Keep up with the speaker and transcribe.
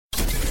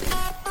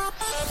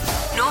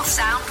All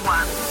Sound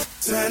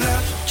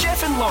 1.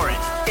 Jeff and Lauren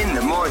in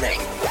the morning.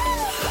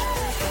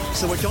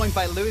 So we're joined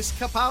by Lewis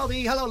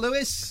Capaldi. Hello,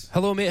 Lewis.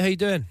 Hello, mate. How you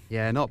doing?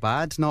 Yeah, not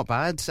bad, not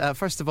bad.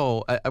 First of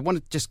all, I want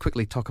to just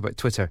quickly talk about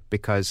Twitter,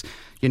 because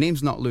your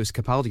name's not Lewis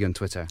Capaldi on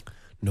Twitter.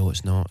 No,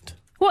 it's not.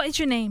 What is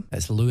your name?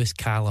 It's Lewis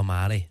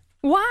Calamari.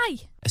 Why?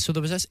 So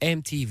there was this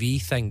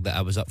MTV thing that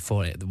I was up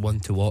for, the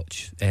one to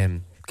watch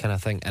kind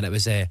of thing, and it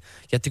was you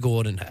had to go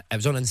on, and it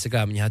was on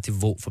Instagram, and you had to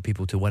vote for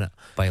people to win it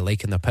by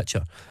liking their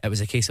picture. It was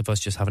a case of us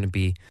just having to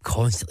be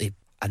constantly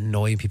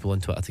annoying people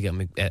on Twitter to get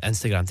them,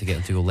 Instagram to get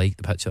them to go like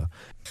the picture.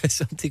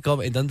 Somebody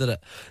commented under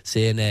it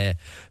saying,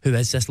 who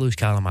is this Lewis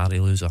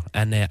Calamari loser?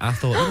 And I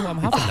thought, you know,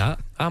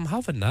 I'm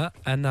having that.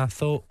 And I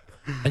thought,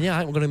 and yeah, I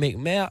think we're going to make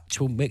merch,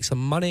 we'll make some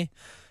money,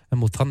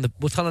 and we'll turn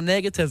a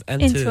negative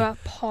into a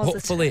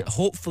positive.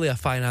 Hopefully a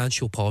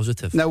financial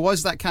positive. Now,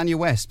 was that Kanye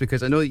West?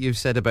 Because I know that you've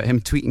said about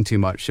him tweeting too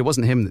much. It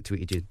wasn't him that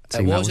tweeted you.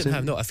 It wasn't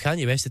him. No, if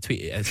Kanye West had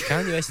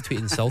tweeted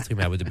insulting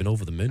me, I would have been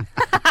over the moon.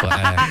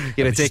 But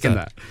you'd have taken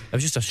that. I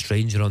was just a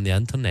stranger on the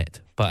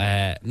internet.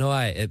 But no,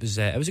 it was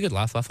a good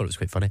laugh. I thought it was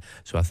quite funny.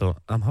 So I thought,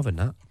 I'm having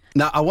that.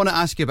 Now, I want to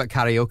ask you about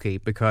karaoke,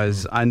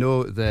 because I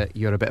know that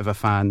you're a bit of a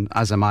fan,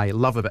 as am I.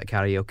 Love a bit of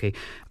karaoke.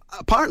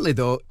 Apparently,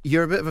 though,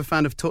 you're a bit of a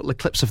fan of Total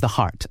Eclipse of the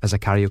Heart as a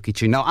karaoke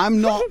tune. Now, I'm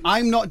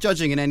not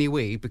judging in any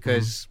way,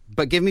 because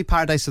but give me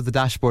Paradise of the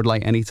Dashboard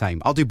Light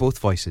anytime. I'll do both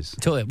voices.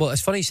 Totally. Well,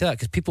 it's funny you say that,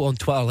 because people on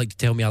Twitter like to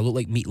tell me I look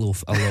like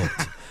Meatloaf a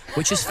lot,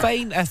 which is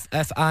fine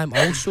if I'm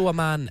also a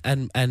man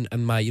and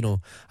my, you know,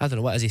 I don't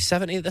know, what is he,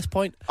 70 at this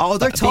point? Oh,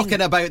 they're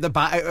talking about the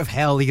Bat Out of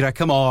Hell era.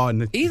 Come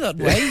on. Either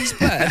way,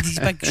 these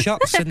big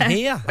shirts and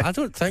hair. I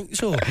don't think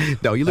so.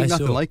 No, you look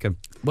nothing like him.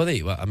 Well, there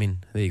you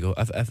go.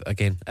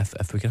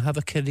 If we can have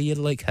a career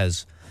like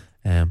his,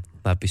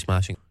 that'd be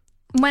smashing.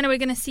 When are we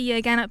going to see you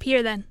again up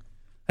here then?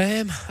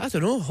 I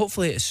don't know.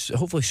 Hopefully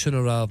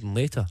sooner rather than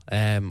later.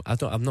 I'm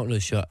not really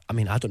sure. I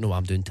mean, I don't know what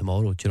I'm doing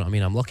tomorrow. Do you know what I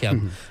mean? I'm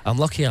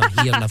lucky I'm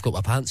here and I've got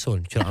my pants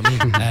on. Do you know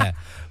what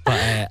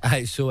I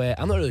mean? So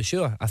I'm not really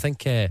sure. I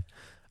think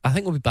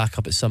we'll be back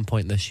up at some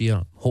point this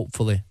year,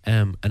 hopefully.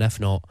 And if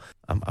not,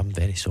 I'm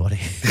very sorry.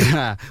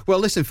 Well,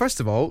 listen, first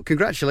of all,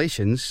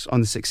 congratulations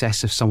on the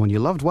success of Someone You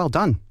Loved. Well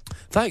done.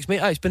 Thanks,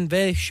 mate. It's been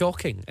very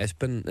shocking. It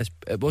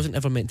wasn't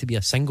ever meant to be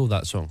a single,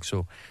 that song,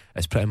 so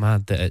it's pretty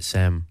mad that it's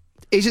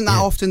Isn't that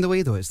often the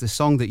way, though? It's the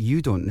song that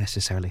you don't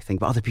necessarily think,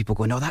 but other people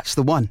go, no, that's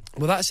the one.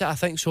 Well, that's it. I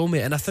think so,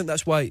 mate. And I think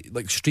that's why,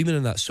 like, streaming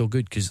and that's so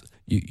good, because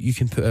you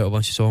can put out a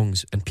bunch of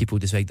songs and people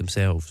decide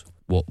themselves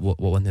what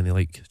one they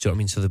like. Do you know what I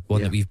mean? So the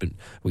one that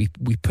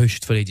we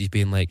pushed for ages,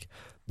 being like,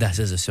 this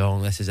is a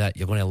song, this is it,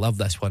 you're going to love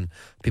this one.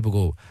 People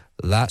go,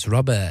 that's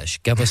rubbish,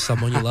 give us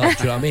Someone You Love.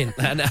 Do you know what I mean?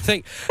 And I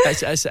think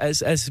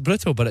it's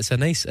brutal, but it's a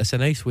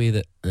nice way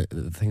that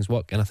things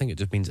work. And I think it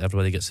just means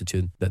everybody gets the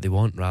tune that they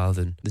want rather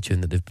than the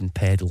tune that they've been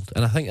peddled.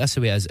 And I think that's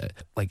the way it is.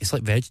 Like, it's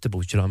like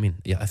vegetables. Do you know what I mean?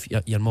 Yeah, if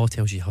your mom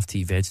tells you have to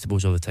eat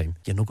vegetables all the time,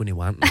 you're not going to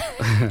want them.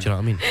 Do you know what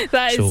I mean?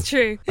 That is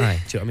true. Aye, do you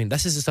know what I mean?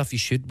 This is the stuff you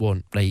should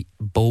want, right?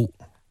 Bolt.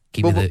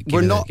 We're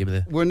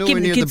nowhere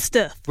near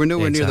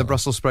the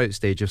Brussels sprout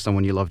stage of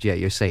Someone You Loved yet.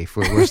 You're safe.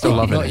 We're still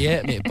loving it. Not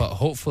yet, mate, but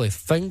hopefully,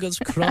 fingers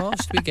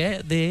crossed, we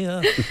get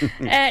there.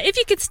 If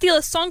you could steal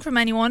a song from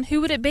anyone,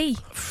 who would it be?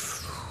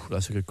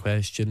 That's a good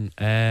question.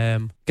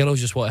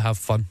 Girls Just Want to Have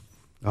Fun.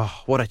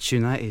 Oh, what a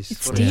tune that is.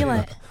 Steal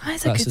it.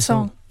 That's a good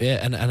song.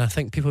 Yeah, and I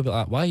think people will be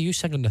like, why are you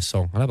singing this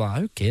song? And I'm like,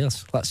 who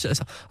cares? Let's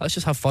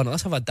just have fun.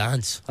 Let's have a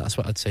dance. That's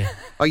what I'd say.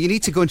 Oh, you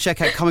need to go and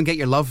check out Come and Get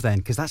Your Love then,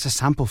 because that's a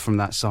sample from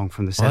that song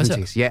from the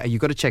 70s. Yeah, you've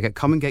got to check out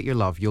Come and Get Your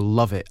Love. You'll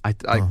love it.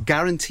 I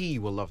guarantee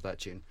you will love that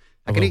tune.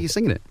 I can hear you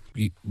singing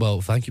it. Well,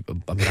 thank you.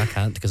 I mean, I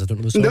can't because I don't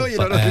know the song. No, you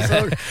don't know the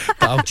song.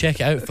 But I'll check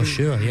it out for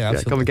sure. Yeah,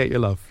 absolutely. Come and Get Your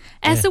Love.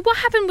 So what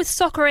happened with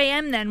Soccer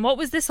AM then? What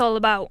was this all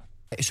about?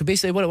 So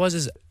basically what it was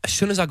is, as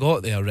soon as I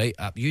got there, right,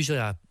 usually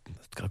I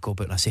go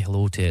about and I say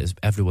hello to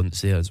everyone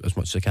that's there as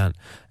much as I can.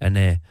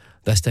 And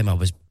this time I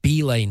was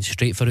beeline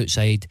straight for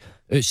outside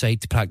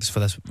to practice for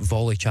this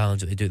volley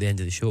challenge that they do at the end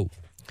of the show.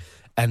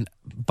 And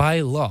by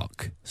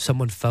luck,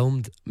 someone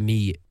filmed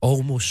me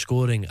almost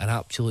scoring an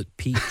absolute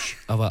peach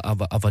of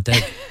a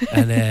dig.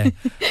 And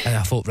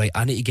I thought, right,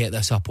 I need to get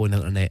this up on the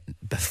internet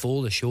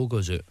before the show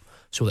goes out,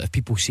 so that if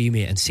people see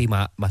me and see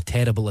my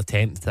terrible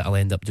attempt that I'll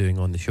end up doing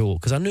on the show,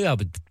 because I knew I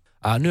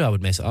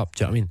would mess it up.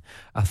 Do you know what I mean?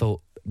 I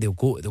thought they'll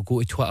go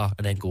to Twitter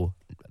and then go,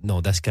 no,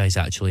 this guy's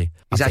actually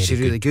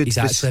really good. He's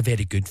actually a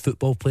very good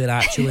football player.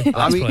 Actually, that's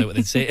probably what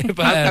they'd say.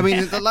 But, I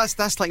mean,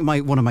 that's like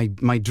one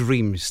of my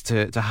dreams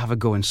to have a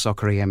go in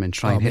Soccer AM and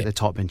try and hit the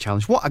top end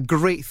challenge. What a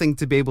great thing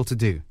to be able to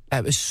do.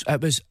 It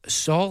was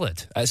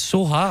solid. It's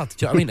so hard. Do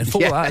you know what I mean? And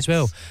football like that as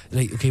well.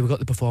 Like, okay, we got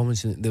the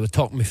performance, and they were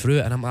talking me through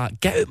it, and I'm like,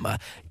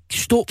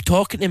 stop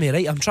talking to me,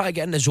 right? I'm trying to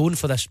get in the zone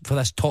for this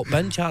top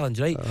bin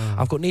challenge, right?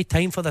 I've got no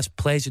time for this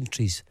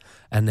pleasantries.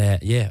 And I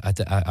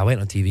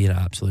went on TV and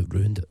I absolutely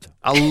ruined it.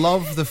 I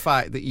love the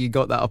fact that you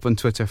got that up on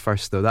Twitter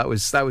first, though. That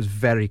was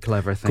very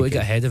clever thinking. Go to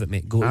get ahead of it,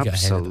 mate. Go to get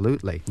ahead of it.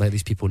 Absolutely. Let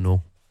these people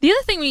know. The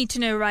other thing we need to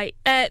know, right?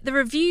 The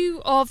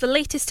review of the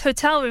latest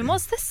hotel room.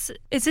 What's this?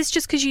 Is this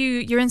just because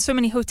you're in so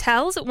many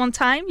hotels at one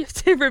time? You have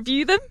to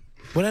review them?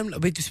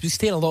 We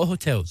stay in a lot of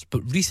hotels,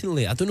 but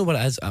recently, I don't know what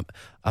it is.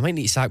 I might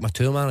need to sack my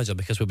tour manager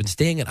because we've been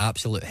staying in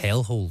absolute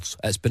hellholes.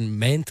 It's been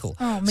mental.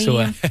 Oh, man. So,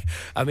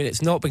 I mean,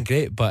 it's not been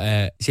great,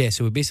 but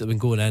so we've basically been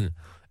going in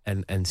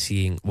and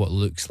seeing what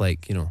looks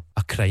like,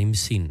 a crime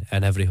scene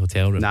in every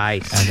hotel room.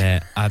 Nice.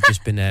 And I've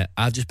just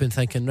been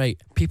thinking, right,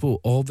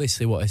 people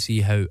obviously want to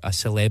see how a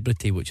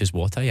celebrity, which is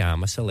what I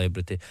am, a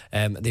celebrity,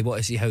 they want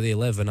to see how they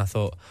live, and I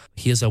thought,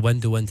 here's a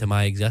window into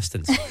my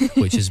existence,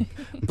 which is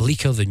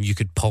bleaker than you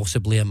could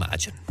possibly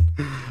imagine.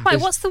 Why,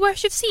 what's the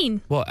worst you've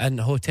seen? What, in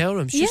hotel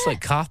rooms? Just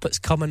like carpets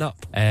coming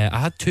up. I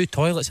had 2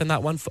 toilets in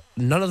that one.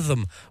 None of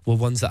them were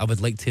ones that I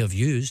would like to have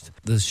used.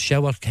 There's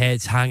shower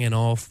heads hanging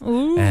off.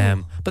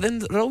 But then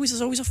there's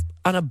always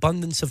an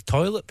abundance of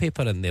toilet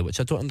paper in there, which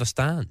I don't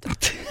understand.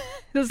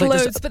 There's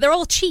loads, but they're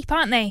all cheap,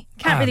 aren't they?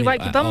 Can't really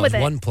wipe your bum with it.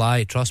 One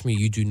ply, trust me,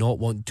 you do not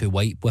want to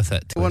wipe with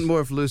it. One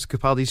more of Lewis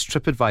Capaldi's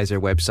TripAdvisor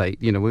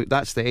website.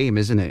 That's the aim,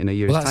 isn't it? In a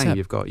year's time,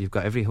 you've got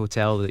every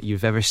hotel that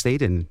you've ever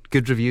stayed in.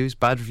 Good reviews,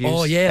 bad reviews.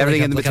 Oh yeah,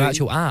 everything in like between. an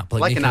actual app,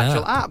 like an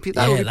actual app.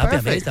 That would be that'd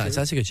perfect. Be amazing.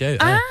 That's a good shout.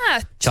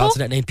 Talk-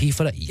 Charging at 9p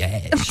for it.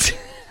 Yes.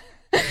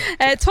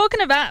 Talking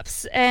of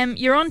apps,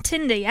 you're on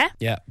Tinder, yeah?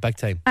 Yeah, big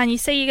time. And you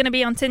say you're going to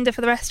be on Tinder for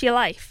the rest of your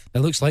life. It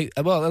looks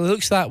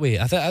that way.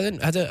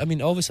 I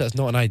mean, obviously it's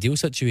not an ideal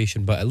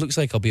situation, but it looks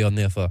like I'll be on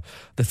there for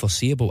the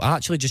foreseeable. I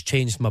actually just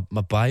changed my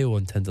bio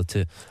on Tinder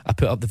I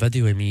put up the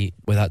video of me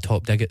with that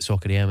top dig at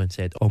Soccer AM and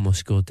said, almost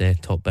scored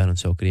top bin on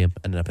Soccer AM,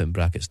 and then I put in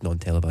brackets,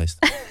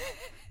 non-televised.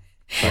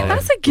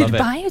 That's a good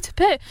bio to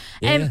put.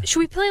 Yeah. Should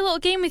we play a little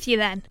game with you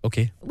then?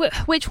 Okay.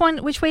 Which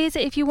way is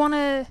it? If you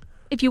wanna,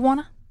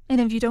 and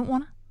if you don't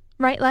wanna,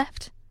 right,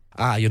 left.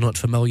 You're not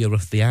familiar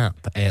with the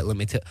app. Let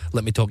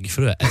me talk you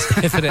through it. It's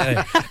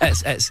definitely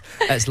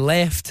it's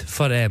left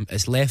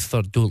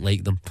for don't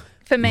like them.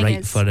 For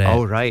mingers.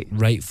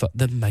 Right for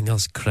the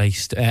mingers.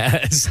 Christ,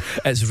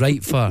 it's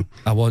right for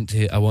I want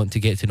to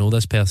get to know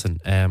this person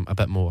a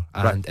bit more,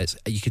 and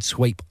you could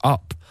swipe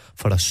up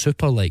for a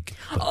super like,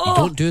 but you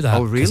don't do that.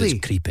 Oh, really?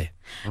 It's creepy.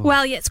 Oh.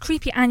 Well, yeah, it's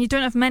creepy, and you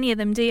don't have many of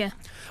them, do you?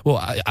 Well,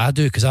 I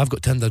do, because I've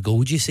got Tinder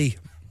Gold. You see,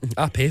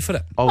 I pay for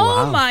it. Oh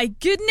wow. My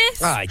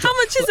goodness! How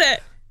much is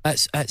it?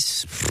 It's I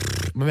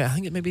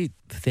think it may be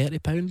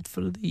 £30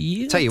 for the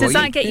year. Does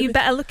that get you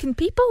better looking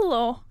people,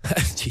 or?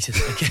 Jesus,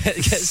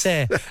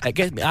 it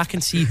gets me. I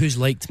can see who's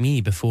liked me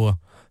before,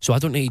 so I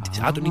don't need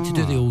to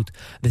do the old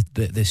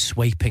the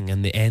swiping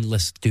and the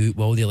endless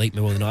will they like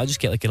me, will they not. I just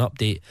get like an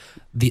update.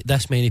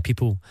 This many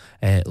people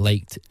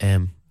liked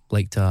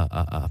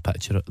a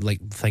picture,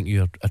 like think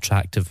you're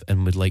attractive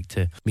and would like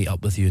to meet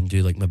up with you and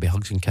do like maybe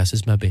hugs and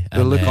kisses maybe.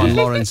 The look on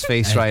Lauren's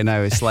face right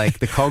now, it's like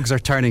the cogs are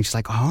turning. She's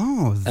like,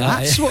 oh,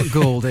 that's what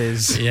gold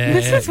is.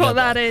 This is what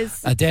that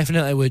is. I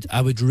definitely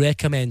would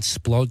recommend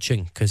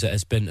splodging, because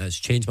it's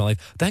changed my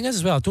life. The thing is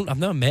as well, I've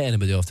never met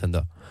anybody off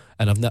Tinder,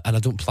 and I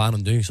don't plan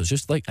on doing so. It's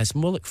just like, it's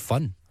more like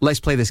fun. Let's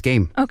play this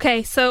game.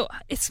 Okay, so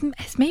it's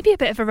maybe a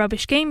bit of a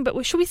rubbish game,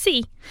 but shall we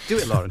see? Do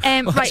it, Lauren.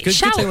 Right, good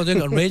shout. thing we're doing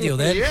it on radio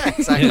then. Yeah,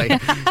 exactly.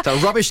 It's a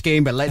rubbish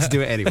game, but let's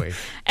do it anyway.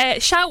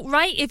 Shout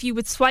right if you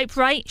would swipe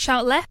right.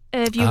 Shout left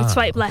if you would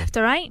swipe left.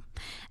 All right.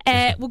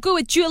 We'll go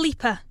with Dua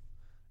Lipa.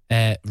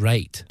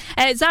 Right.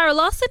 Zara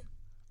Larsson.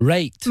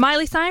 Right.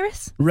 Miley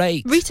Cyrus.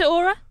 Right. Rita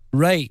Ora.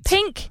 Right.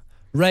 Pink.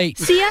 Right.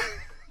 Sia.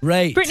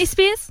 Right. Britney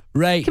Spears.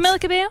 Right. Camila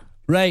Cabello.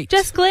 Right.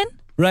 Jess Glynn.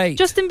 Right.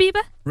 Justin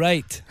Bieber.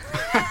 Right.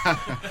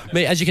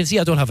 Mate, as you can see,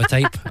 I don't have a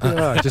type.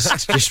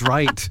 Just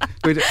right.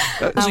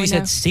 So you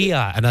said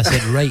Sia, and I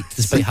said right,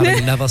 despite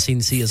having never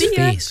seen Sia's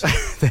face.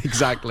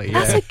 Exactly. Yeah.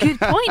 That's a good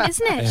point,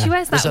 isn't it? She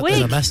wears that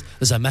wig.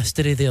 There's a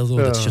mystery there, though.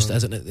 That's just,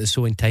 isn't it? It's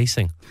so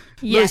enticing.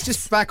 Yes.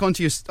 Just back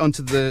onto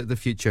the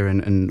future,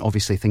 and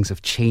obviously things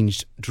have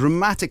changed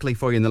dramatically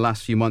for you in the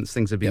last few months.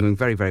 Things have been going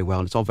very, very well,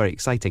 and it's all very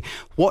exciting.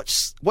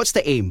 What's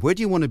the aim? Where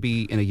do you want to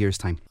be in a year's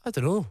time? I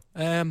don't know.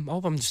 I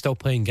hope I'm still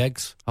playing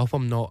gigs. I hope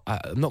I'm not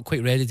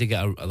quite ready to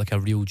get a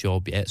real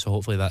job yet, so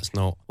hopefully that's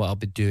not what I'll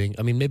be doing.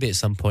 I mean, maybe at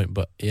some point,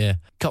 but yeah,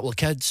 couple of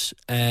kids,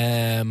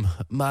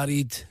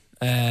 married,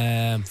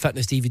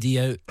 fitness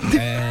DVD out.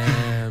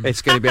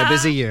 It's going to be a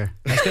busy year.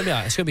 It's going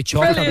to be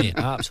chocker, mate.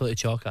 Absolutely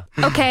chocker.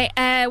 Okay,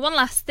 one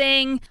last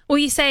thing. Well,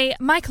 you say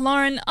Mike and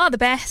Lauren are the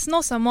best.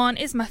 Know Someone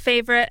is my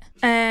favourite.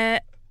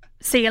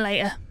 See you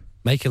later.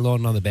 Mike and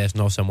Lauren are the best.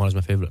 Know Someone is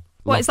my favourite.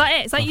 What, is that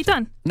it? Is that you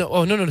done? No,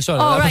 sorry.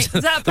 Oh, right.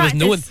 Was that there was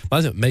no one. practice?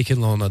 Wasn't Mike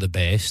and Lauren are the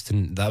best,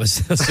 and that was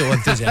so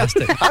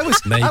enthusiastic. I was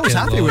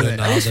happy with it.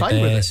 I was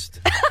fine with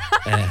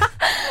it.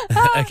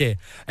 Okay.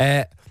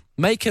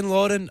 Mike and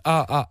Lauren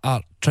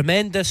are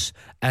tremendous,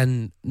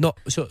 and not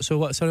so.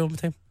 What? Sorry, one more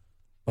time.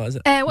 What is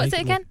it? What's it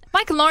again?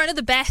 Mike and Lauren are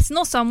the best.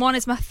 Know Someone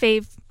is my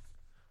fave.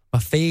 My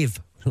fave.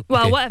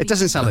 Well, whatever. It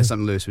doesn't sound like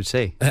something Lewis would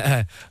say.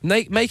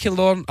 Mike and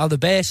Lauren are the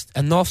best,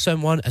 and North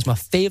Sound 1 is my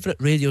favourite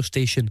radio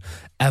station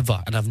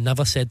ever, and I've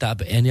never said that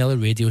about any other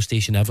radio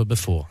station ever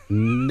before.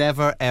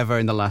 Never, ever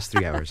in the last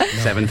 3 hours.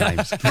 7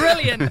 times.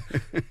 Brilliant.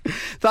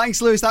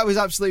 Thanks, Lewis. That was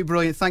absolutely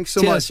brilliant. Thanks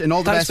so much, and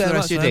all the Thanks best for the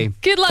rest of your day.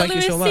 Good luck, Thank you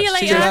Lewis. so much. See you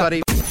See later. you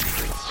Buddy.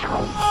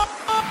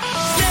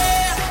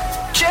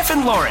 Jeff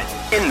and Lauren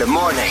in the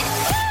morning.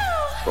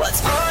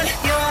 What's on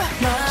your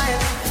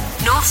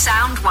mind? North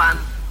Sound 1.